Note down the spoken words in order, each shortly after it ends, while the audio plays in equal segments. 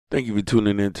Thank you for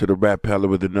tuning in to the Rap Palette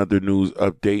with another news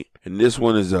update. And this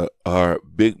one is our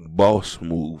big boss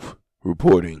move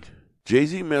reporting.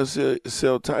 Jay-Z may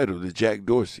sell Tidal to Jack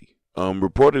Dorsey.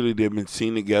 Reportedly, they've been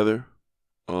seen together.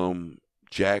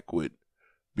 Jack with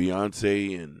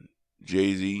Beyonce and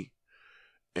Jay-Z.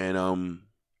 And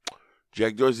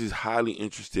Jack Dorsey is highly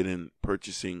interested in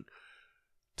purchasing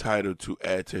Tidal to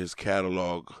add to his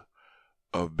catalog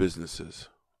of businesses.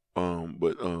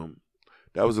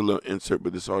 That was a little insert,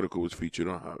 but this article was featured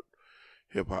on Hot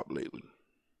Hip Hop lately.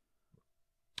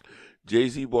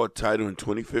 Jay-Z bought Tidal in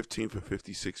 2015 for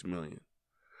 $56 million.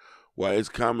 While its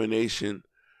combination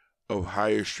of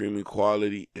higher streaming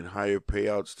quality and higher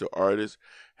payouts to artists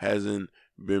hasn't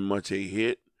been much a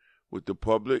hit with the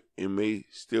public, it may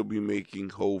still be making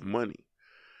Hove money.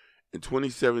 In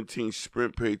 2017,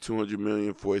 Sprint paid $200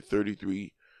 million for a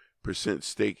 33%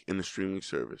 stake in the streaming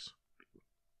service.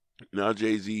 Now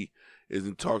Jay-Z is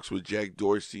in talks with Jack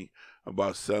Dorsey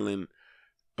about selling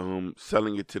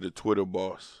it to the Twitter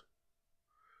boss,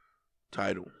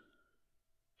 Tidal.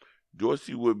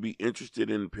 Dorsey would be interested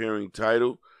in pairing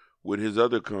Tidal with his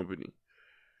other company,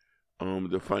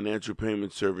 the financial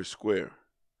payment service Square.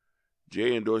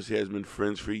 Jay and Dorsey has been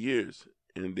friends for years,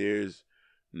 and there's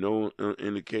no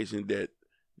indication that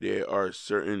they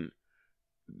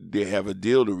have a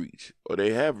deal to reach, or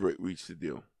they have reached a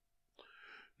deal.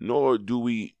 Nor do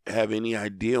we have any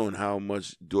idea on how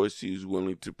much Dorsey is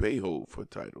willing to pay Hove for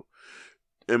Tidal.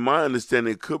 In my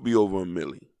understanding, it could be over $1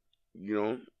 million,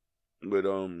 But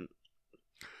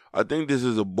I think this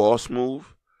is a boss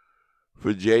move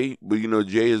for Jay. But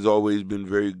Jay has always been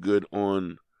very good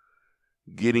on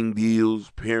getting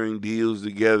deals, pairing deals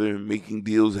together, making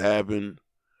deals happen.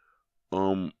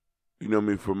 From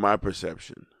my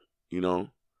perception,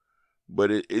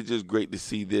 But it's just great to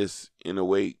see this in a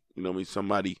way.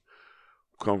 Somebody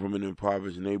come from an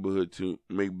impoverished neighborhood to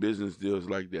make business deals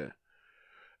like that.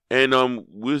 And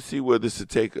we'll see where this will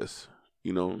take us,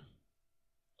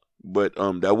 But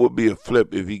that would be a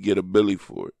flip if he get a Billy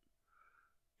for it,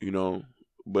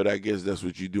 But I guess that's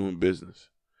what you do in business.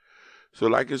 So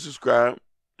like and subscribe,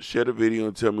 share the video,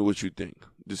 and tell me what you think.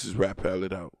 This is Rap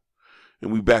Palette out.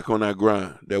 And we back on our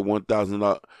grind, that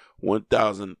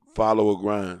 1,000 follower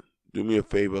grind. Do me a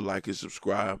favor, like and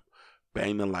subscribe.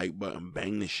 Bang the like button,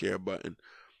 bang the share button.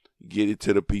 Get it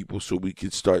to the people so we can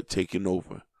start taking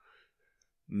over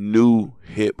new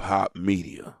hip-hop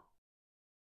media.